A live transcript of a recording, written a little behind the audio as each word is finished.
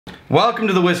Welcome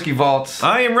to the Whiskey Vaults.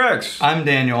 I am Rex. I'm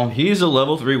Daniel. He's a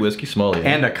level 3 whiskey sommelier.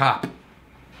 And a cop.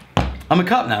 I'm a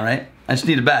cop now, right? I just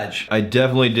need a badge. I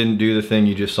definitely didn't do the thing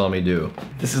you just saw me do.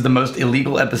 This is the most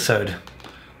illegal episode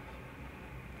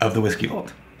of the Whiskey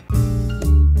Vault.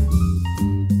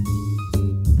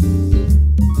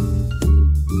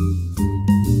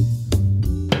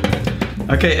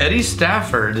 Okay, Eddie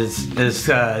Stafford is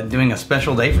doing a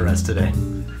special day for us today.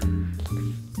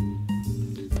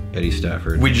 Eddie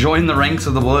Stafford. We join the ranks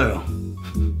of the blue.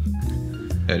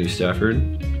 Eddie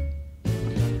Stafford.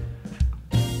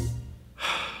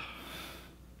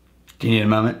 Do you need a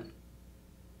moment?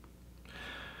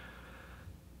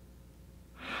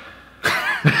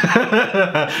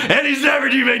 Eddie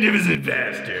Stafford, you magnificent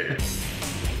bastard.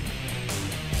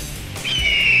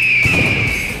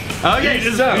 Okay,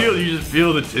 you just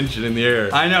feel the tension in the air.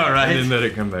 I know, right? And then let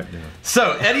it come back down.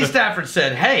 So Eddie Stafford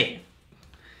said, "Hey,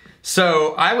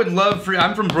 so I would love for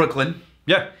I'm from Brooklyn.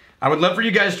 Yeah. I would love for you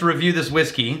guys to review this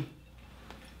whiskey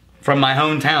from my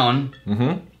hometown.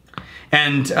 Mm-hmm.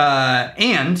 And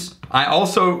I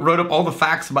also wrote up all the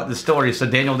facts about the distillery, so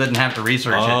Daniel didn't have to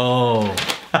research it. Oh,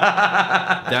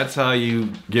 that's how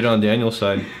you get on Daniel's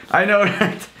side. I know,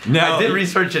 right? Now, I did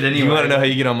research it anyway. You want to know how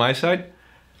you get on my side?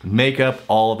 Make up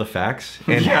all the facts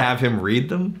and have him read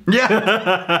them?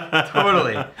 Yeah,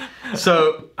 totally.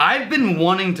 So I've been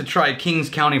wanting to try Kings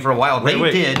County for a while.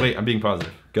 Wait, I'm being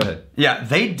positive. Go ahead. Yeah,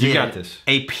 they did You got this.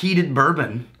 a peated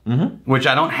bourbon, which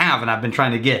I don't have and I've been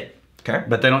trying to get. Okay.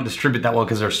 But they don't distribute that well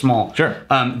because they're small. Sure.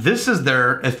 This is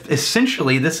their,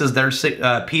 essentially, this is their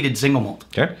peated single malt.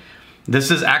 Okay.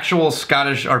 This is actual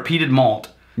Scottish, or peated malt.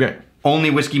 Yeah.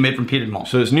 Only whiskey made from peated malt.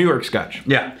 So it's New York Scotch.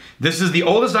 Yeah. This is the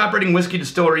oldest operating whiskey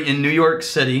distillery in New York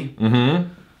City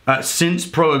since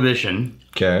Prohibition.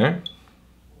 Okay.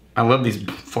 I love these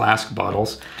flask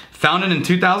bottles. Founded in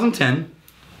 2010.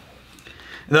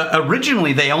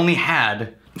 Originally, they only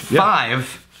had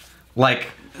 5,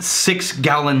 like,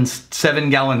 6-gallon,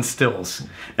 7-gallon stills.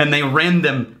 And they ran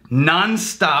them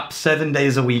non-stop 7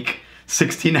 days a week.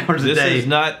 16 hours a day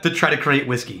to try to create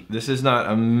whiskey. This is not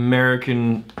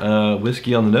American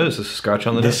whiskey on the nose. This is Scotch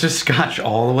on the nose. This is Scotch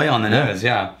all the way on the nose,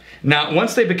 yeah. Now,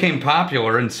 once they became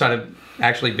popular and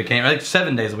actually became, like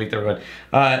 7 days a week they were good,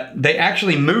 they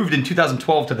actually moved in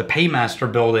 2012 to the Paymaster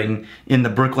building in the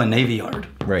Brooklyn Navy Yard.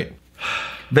 Right.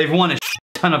 They've won a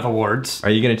ton of awards. Are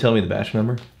you going to tell me the batch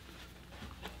number?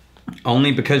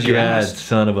 Only because you asked.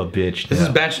 Son of a bitch. This is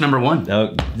batch number 1.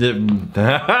 Oh,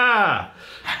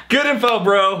 good info,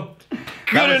 bro.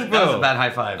 Good info. That was a bad high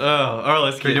five. Oh,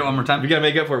 let's Can we do it one more time? We gotta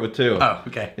make up for it with 2. Oh,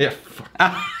 okay. Yeah.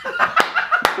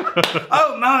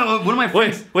 Oh no! One of my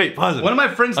friends. Wait. Pause it. One of my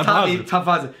friends taught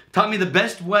me the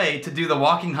best way to do the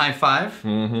walking high five,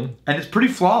 and it's pretty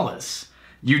flawless.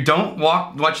 You don't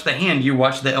watch the hand, you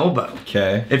watch the elbow.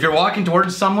 Okay. If you're walking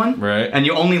towards someone, and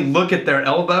you only look at their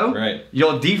elbow,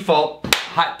 you'll default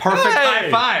perfect high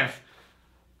five.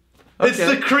 Okay. It's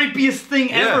the creepiest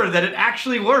thing ever that it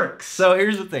actually works. So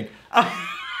here's the thing.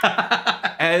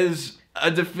 As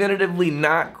a definitively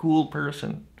not cool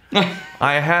person,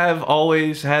 I have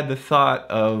always had the thought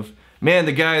of, man,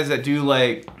 the guys that do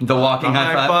like the walking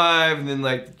high five and then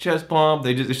like the chest pump,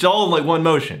 it's all in like one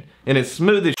motion and it's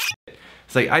smooth as shit.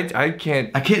 It's like I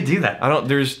can't do that. I don't.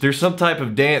 There's some type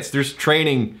of dance. There's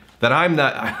training that I'm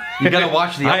not. You gotta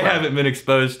watch the elbow. I haven't been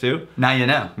exposed to. Now you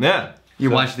know. Yeah. You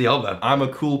watch the elbow. I'm a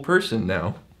cool person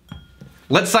now.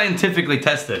 Let's scientifically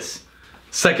test this.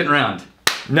 Second round.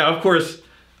 Now, of course,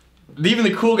 even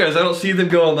the cool guys, I don't see them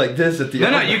going like this at the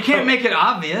elbow. No, you can't make it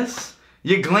obvious.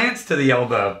 You glance to the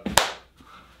elbow.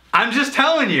 I'm just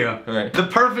telling you. Right. The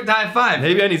perfect high five.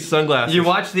 Maybe I need sunglasses. You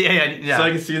watch the yeah. So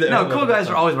I can see the elbow. No, cool guys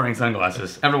are always wearing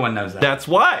sunglasses. Everyone knows that. That's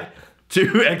why.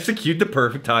 To execute the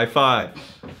perfect high five.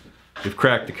 We've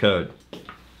cracked the code.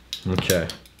 Okay.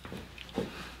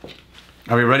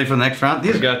 Are we ready for the next round?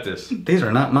 We got this. These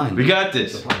are not mine. We got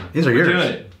this. These are yours. We're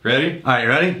doing it. Ready? All right, you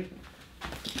ready?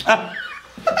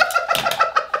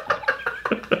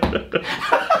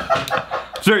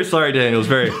 Very sorry, Daniel. It was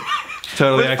very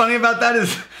totally. What's funny about that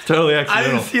is totally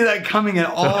accidental. I didn't see that coming at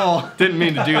all. Didn't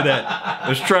mean to do that. I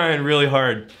was trying really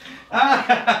hard.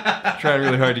 Trying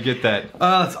really hard to get that.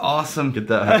 Oh, that's awesome. Get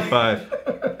that high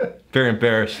five. Very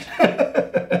embarrassed.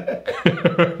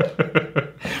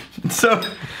 So,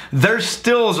 their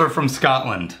stills are from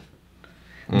Scotland.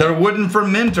 Their wooden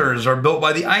fermenters are built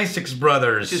by the Isaacs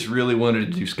brothers. Just really wanted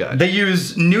to do Scotch. They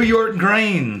use New York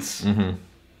grains.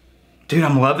 Dude,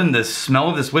 I'm loving the smell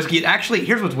of this whiskey. Actually,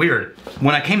 here's what's weird.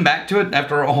 When I came back to it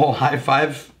after a whole high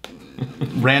five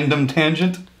random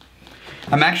tangent,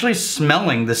 I'm actually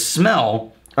smelling the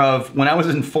smell of when I was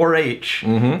in 4-H,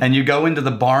 and you go into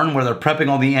the barn where they're prepping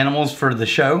all the animals for the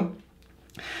show,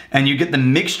 and you get the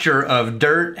mixture of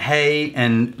dirt, hay,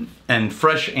 and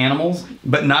fresh animals,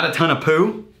 but not a ton of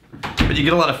poo, but you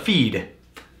get a lot of feed.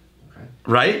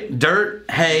 Right? Dirt,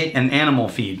 hay, and animal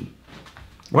feed.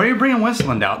 Why are you bringing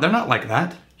Westland out? They're not like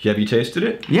that. Have you tasted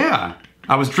it? Yeah.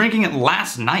 I was drinking it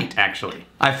last night, actually.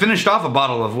 I finished off a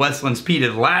bottle of Westland's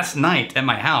Peated last night at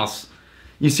my house.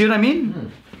 You see what I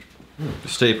mean?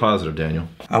 Stay positive, Daniel.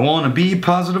 I want to be a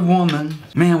positive woman.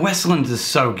 Man, Westland's is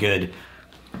so good.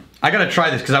 I gotta try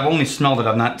this because I've only smelled it.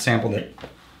 I've not sampled it.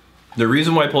 The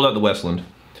reason why I pulled out the Westland,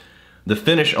 the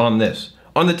finish on this.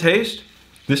 On the taste,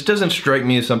 this doesn't strike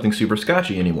me as something super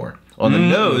scotchy anymore. On the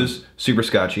nose, super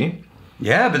scotchy.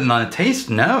 Yeah, but on the taste,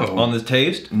 no. On the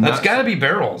taste, that's gotta be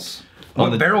barrels.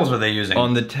 What barrels are they using?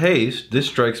 On the taste, this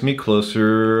strikes me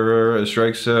closer. Is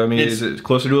it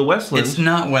closer to a Westland? It's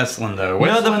not Westland though.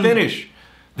 Westland, no, the finish,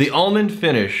 the almond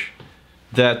finish.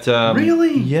 That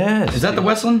really? Yes. Is that the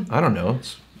Westland? I don't know.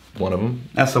 It's one of them.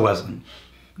 That's the Westland.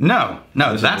 No,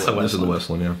 that's the Westland. This is the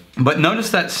Westland, yeah. But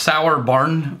notice that sour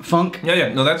barn funk?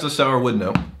 Yeah. No, that's a sour wood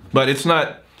note. But it's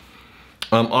not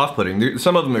off-putting.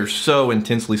 Some of them are so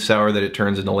intensely sour that it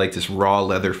turns into like this raw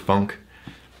leather funk.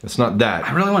 It's not that.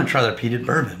 I really want to try their peated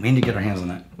bourbon. We need to get our hands on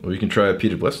that. Well, you can try a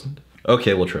peated Westland.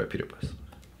 Okay, we'll try a peated Westland.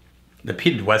 The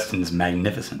peated Westland is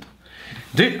magnificent.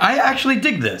 Dude, I actually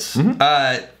dig this.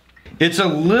 It's a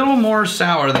little more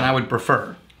sour than I would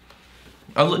prefer.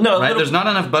 There's not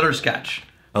enough butterscotch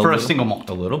for a single malt.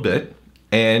 A little bit.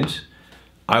 And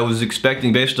I was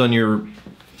expecting, based on your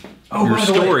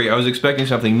story, I was expecting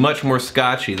something much more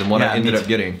scotchy than what I ended up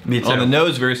getting. Me too. On the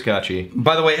nose, very scotchy.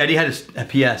 By the way, Eddie had a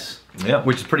PS,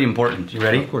 which is pretty important. You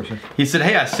ready? Of course. Yeah. He said,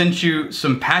 hey, I sent you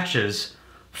some patches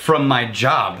from my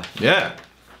job. Yeah.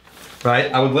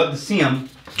 Right? I would love to see them.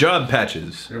 Job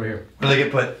patches. Over here. Where do they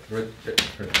get put?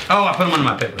 Oh, I put them on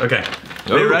my paper. Okay.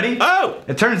 Are you ready? Oh!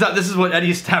 It turns out this is what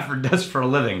Eddie Stafford does for a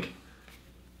living.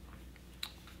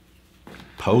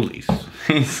 Police.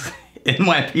 He's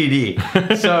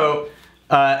NYPD. So,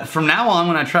 from now on,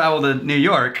 when I travel to New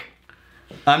York,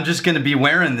 I'm just going to be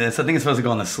wearing this. I think it's supposed to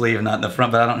go on the sleeve, not in the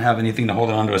front, but I don't have anything to hold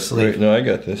it onto a sleeve. Right, no, I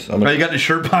got this. Oh, you got in a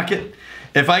shirt pocket?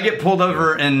 If I get pulled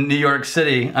over in New York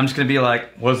City, I'm just going to be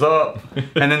like, what's up?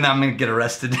 And then I'm going to get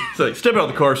arrested. It's like, step out of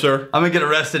the car, sir. I'm going to get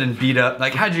arrested and beat up.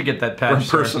 Like, how'd you get that patch?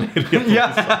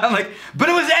 Yeah, I'm like, but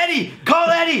it was Eddie. Call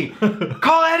Eddie.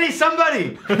 Call Eddie,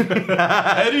 somebody.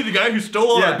 Eddie, the guy who stole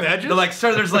all our badges? They're like,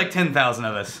 sir, there's like 10,000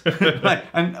 of us.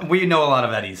 And we know a lot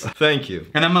of Eddies. Thank you.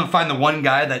 And I'm going to find the one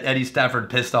guy that Eddie Stafford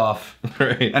pissed off.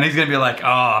 Right. And he's going to be like, oh,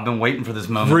 I've been waiting for this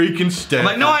moment. Freaking Stafford. I'm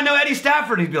like, no, I know Eddie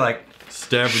Stafford. He'd be like,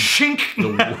 Stafford. Shink.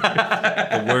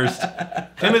 The worst.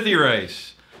 Timothy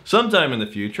Rice. Sometime in the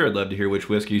future, I'd love to hear which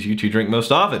whiskeys you two drink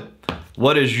most often.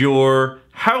 What is your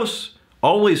house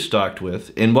always stocked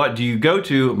with, and what do you go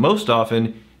to most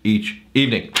often each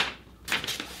evening?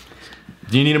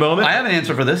 Do you need a moment? I have an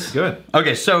answer for this. Good.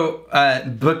 Okay, so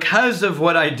because of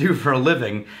what I do for a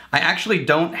living, I actually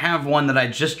don't have one that I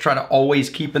just try to always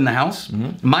keep in the house.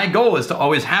 My goal is to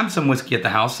always have some whiskey at the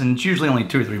house, and it's usually only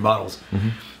 2 or 3 bottles.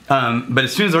 But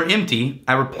as soon as they're empty,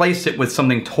 I replace it with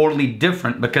something totally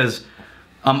different because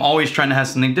I'm always trying to have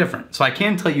something different. So I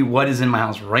can tell you what is in my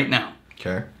house right now.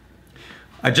 Okay.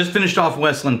 I just finished off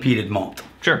Westland Peated Malt.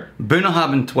 Sure.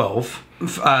 Bunnahabhain 12.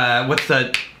 What's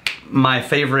my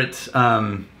favorite?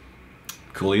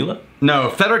 Kalila? No,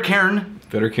 Fettercairn.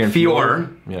 Fior.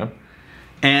 Yeah.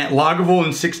 And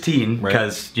Lagavulin 16,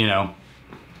 because, you know,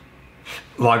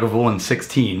 Lagavulin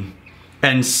 16.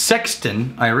 And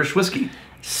Sexton Irish whiskey.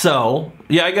 So,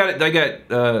 yeah, I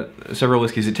got several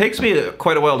whiskeys. It takes me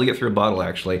quite a while to get through a bottle,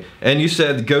 actually. And you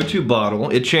said go-to bottle.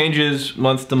 It changes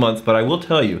month to month, but I will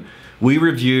tell you, we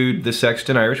reviewed the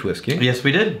Sexton Irish whiskey. Yes,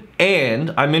 we did.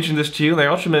 And I mentioned this to you, and I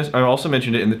also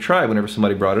mentioned it in the tribe whenever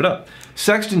somebody brought it up.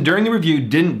 Sexton, during the review,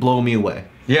 didn't blow me away.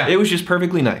 Yeah. It was just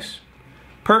perfectly nice.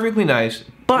 Perfectly nice,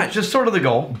 but... It's just sort of the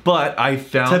goal. But I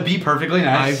found... To be perfectly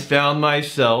nice. I found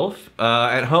myself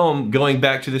at home going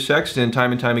back to the Sexton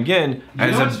time and time again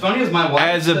as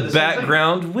a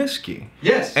background whiskey.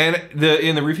 Yes. And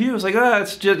in the review, it was like,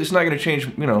 it's not going to change,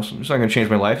 you know, it's not going to change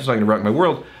my life. It's not going to rock my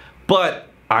world. But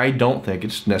I don't think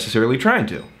it's necessarily trying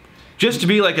to. Just to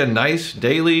be like a nice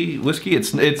daily whiskey,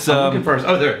 it's I'm looking first.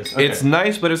 Oh, there it is. Okay. It's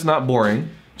nice, but it's not boring.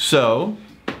 So,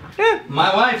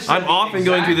 my wife's I'm often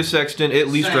going through the Sexton at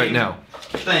least right now.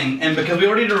 Thing, and because we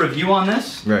already did a review on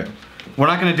this, right? We're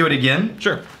not going to do it again.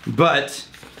 Sure. But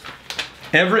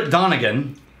Everett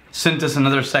Donegan sent us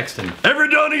another Sexton.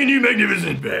 Everett Donegan, you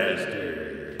magnificent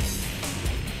bastard!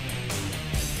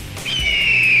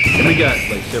 we got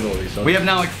like several of these. We have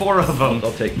now like 4 of them.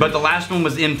 I'll take but the last one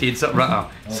was emptied, so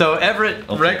So Everett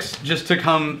Rex just took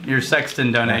home your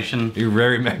Sexton donation. You're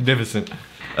very magnificent.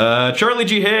 Charlie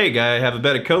G. Haig, I have a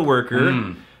better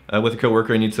coworker. With a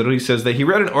coworker in Utah, he says that he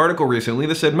read an article recently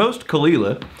that said most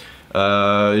Caol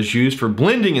Ila is used for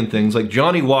blending in things like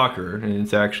Johnny Walker, and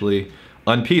it's actually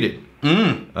unpeated.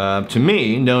 To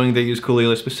me, knowing they use Caol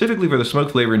Ila specifically for the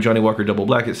smoke flavor in Johnny Walker Double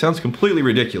Black, it sounds completely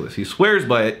ridiculous. He swears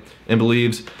by it and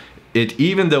believes it,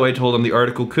 even though I told him the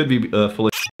article could be full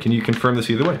of shit. Can you confirm this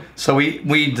either way? So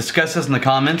we discussed this in the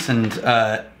comments, and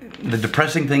the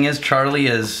depressing thing is Charlie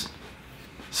is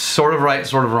sort of right,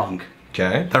 sort of wrong.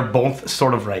 Okay. They're both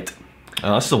sort of right.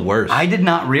 Oh, that's the worst. I did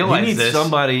not realize this. You need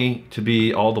somebody to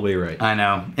be all the way right. I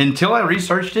know. Until I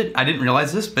researched it, I didn't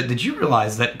realize this, but did you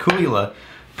realize that Caol Ila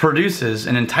produces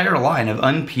an entire line of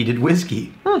unpeated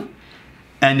whiskey?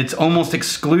 And it's almost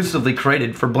exclusively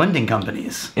created for blending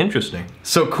companies. Interesting.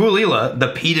 So Caol Ila, the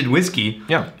peated whiskey,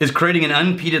 is creating an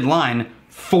unpeated line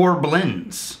for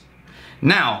blends.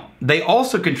 Now, they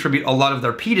also contribute a lot of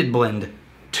their peated blend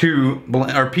to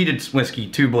peated whiskey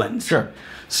to blends. Sure.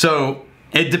 So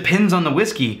it depends on the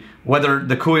whiskey whether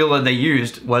the Caol Ila they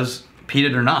used was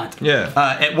peated or not. Yeah.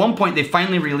 At one point, they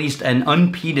finally released an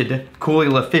unpeated Caol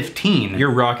Ila 15.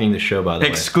 You're rocking the show, by the way.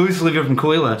 Exclusively from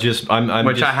Caol Ila.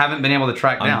 Which I haven't been able to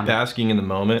track down. I'm basking in the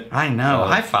moment. I know.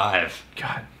 High five.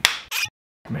 God.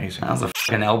 Amazing. That was a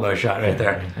fucking elbow shot right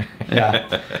there.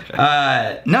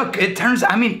 Yeah. No, it turns.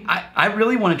 I mean, I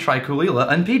really want to try Caol Ila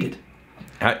unpeated.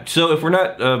 So if we're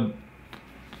not,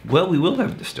 well, we will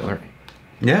have a distillery.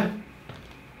 Yeah.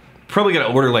 Probably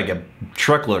gotta order like a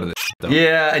truckload of this shit, though.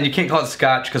 Yeah, and you can't call it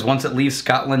Scotch because once it leaves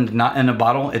Scotland not in a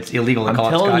bottle, it's illegal to call it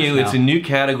Scotch. I'm telling you, it's a new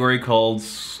category called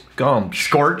Scotch.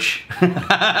 Scorch.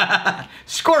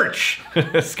 Scorch.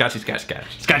 Scotchy, scotch.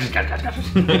 Scotchy, scotch.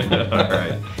 All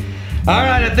right. All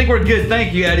right, I think we're good.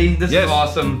 Thank you, Eddie. This is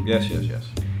awesome. Yes.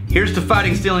 Here's to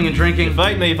fighting, stealing, and drinking. If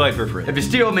fight, may you fight for free. If you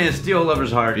steal, may you steal a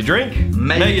lover's heart. If you drink,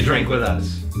 may you drink with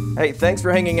us. Hey, thanks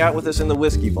for hanging out with us in the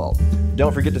Whiskey Vault.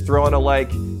 Don't forget to throw in a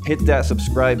like, hit that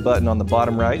subscribe button on the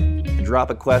bottom right, and drop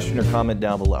a question or comment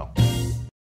down below.